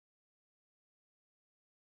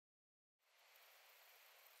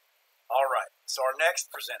All right. So our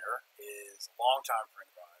next presenter is a longtime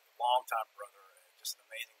friend of mine, a longtime brother, and just an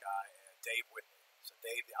amazing guy, Dave Whitley. So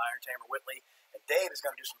Dave, the Iron Tamer Whitley, and Dave is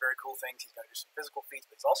going to do some very cool things. He's going to do some physical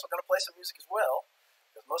feats, but he's also going to play some music as well.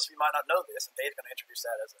 Because most of you might not know this, and Dave's going to introduce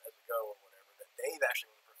that as we go or whatever. That Dave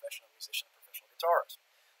actually was a professional musician, a professional guitarist.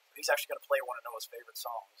 So he's actually going to play one of Noah's favorite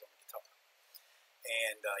songs on the guitar.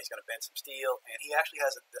 And he's going to bend some steel. And he actually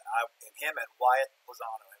has, and him and Wyatt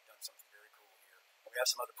Lozano have done something very cool here. And we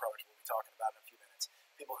have some other projects we'll be talking about in a few minutes.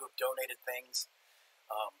 People who've donated things.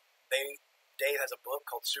 Dave has a book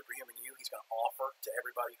called Superhuman You. He's going to offer to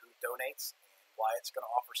everybody who donates. And Wyatt's going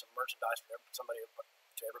to offer some merchandise to everybody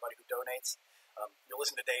who donates. You'll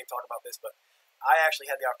listen to Dave talk about this, but I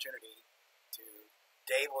actually had the opportunity to.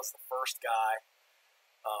 Dave was the first guy.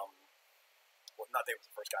 Well, not Dave was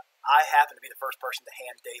the first guy. I happened to be the first person to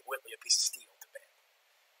hand Dave Whitley a piece of steel to bend.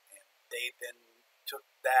 And Dave then took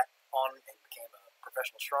that on and became a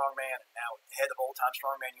professional strongman, and now head of Old Time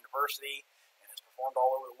Strongman University, and has performed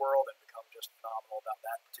all over the world and become just phenomenal about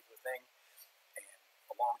that particular thing. And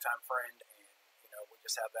a longtime friend, and we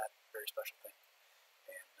just have that very special thing.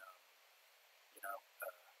 And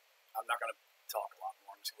I'm not going to talk a lot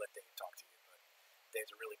more. I'm just going to let Dave talk to you. But Dave's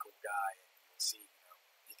a really cool guy, and you'll see,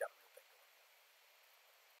 he's got a real thing going.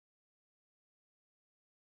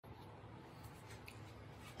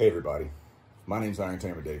 Hey everybody, my name's Iron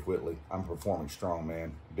Tamer Dave Whitley. I'm a performing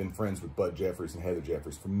strongman. Been friends with Bud Jeffries and Heather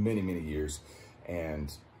Jeffries for many, many years.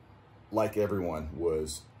 And like everyone,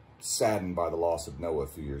 was saddened by the loss of Noah a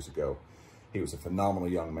few years ago. He was a phenomenal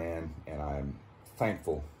young man, and I'm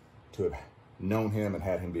thankful to have known him and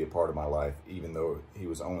had him be a part of my life, even though I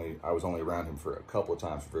was only around him for a couple of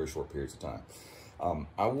times for very short periods of time.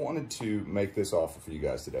 I wanted to make this offer for you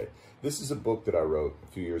guys today. This is a book that I wrote a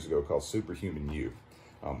few years ago called Superhuman You.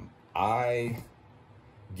 I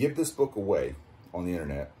give this book away on the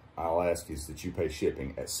internet. I'll ask is that you pay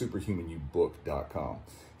shipping at superhumanubook.com.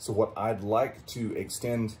 So what I'd like to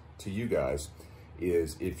extend to you guys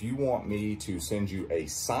is if you want me to send you a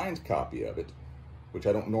signed copy of it, which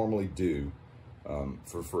I don't normally do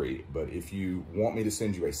for free, but if you want me to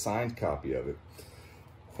send you a signed copy of it,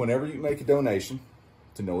 whenever you make a donation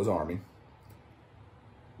to Noah's Army,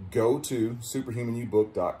 go to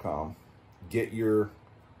superhumanubook.com, get your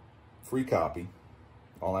free copy.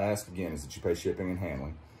 All I ask again is that you pay shipping and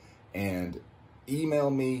handling, and email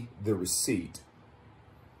me the receipt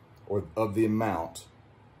or of the amount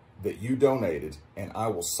that you donated, and I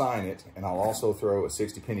will sign it, and I'll also throw a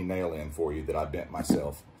 60-penny nail in for you that I bent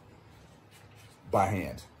myself by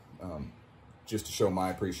hand, just to show my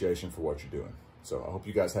appreciation for what you're doing. So I hope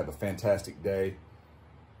you guys have a fantastic day.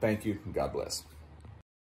 Thank you, and God bless.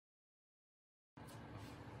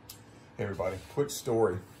 Hey everybody, quick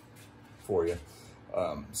story for you.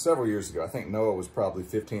 Several years ago, I think Noah was probably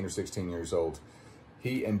 15 or 16 years old.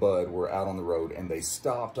 He and Bud were out on the road, and they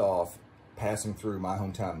stopped off passing through my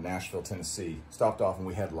hometown, Nashville, Tennessee. Stopped off and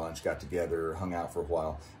we had lunch, got together, hung out for a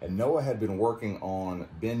while. And Noah had been working on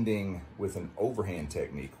bending with an overhand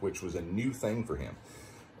technique, which was a new thing for him.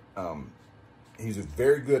 He's a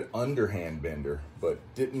very good underhand bender, but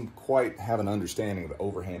didn't quite have an understanding of the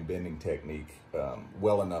overhand bending technique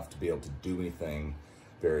well enough to be able to do anything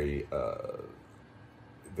very,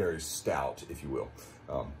 very stout, if you will.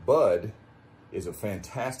 Bud is a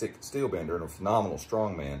fantastic steel bender and a phenomenal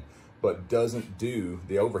strongman, but doesn't do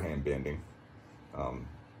the overhand bending.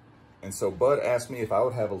 And so Bud asked me if I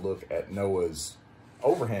would have a look at Noah's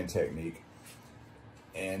overhand technique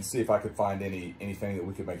and see if I could find anything that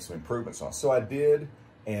we could make some improvements on. So I did,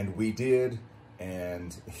 and we did,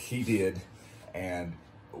 and he did, and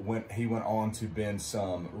he went on to bend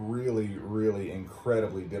some really, really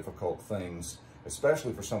incredibly difficult things,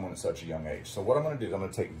 especially for someone at such a young age. So what I'm gonna do is I'm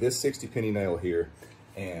gonna take this 60-penny nail here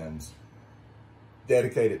and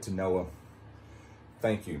dedicate it to Noah.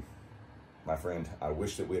 Thank you, my friend. I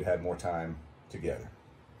wish that we had had more time together.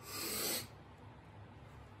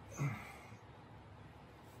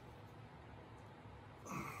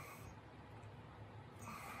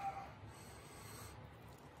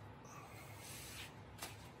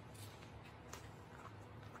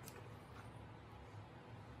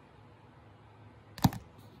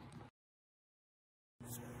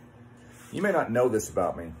 You may not know this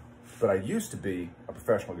about me, but I used to be a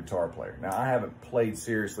professional guitar player. Now, I haven't played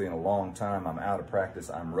seriously in a long time. I'm out of practice.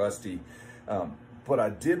 I'm rusty. But I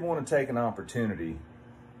did want to take an opportunity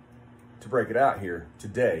to break it out here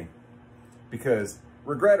today because,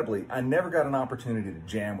 regrettably, I never got an opportunity to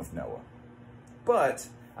jam with Noah. But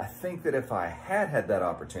I think that if I had had that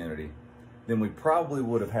opportunity, then we probably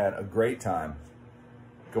would have had a great time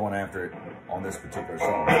going after it on this particular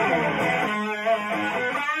song.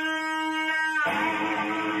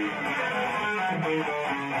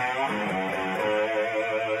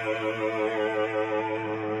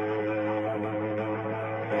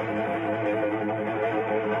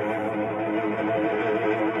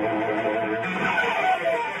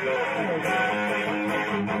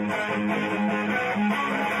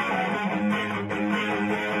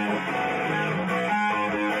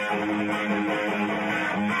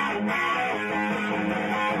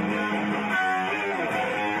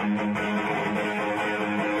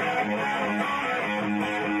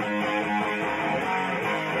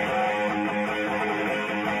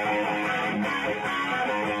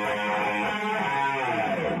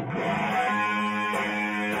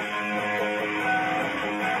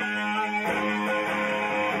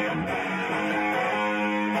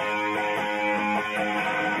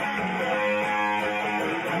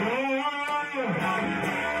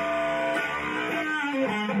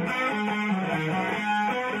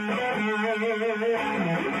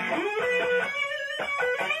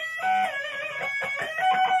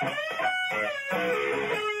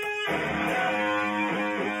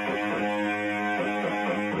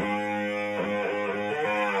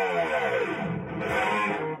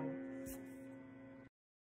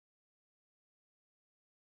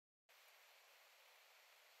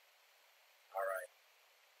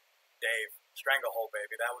 Dave, Stranglehold,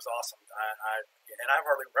 baby, that was awesome. I've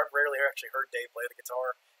rarely actually heard Dave play the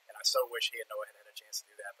guitar, and I so wish he and Noah had a chance to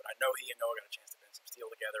do that. But I know he and Noah got a chance to bend some steel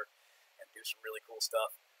together and do some really cool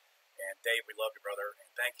stuff. And Dave, we love you, brother, and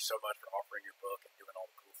thank you so much for offering your book and doing all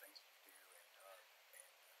the cool things you do, and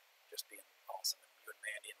just being awesome. And you and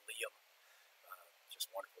Mandy and Liam, just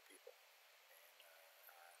wonderful people. And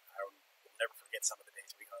I will never forget some of the days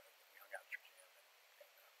we hung out in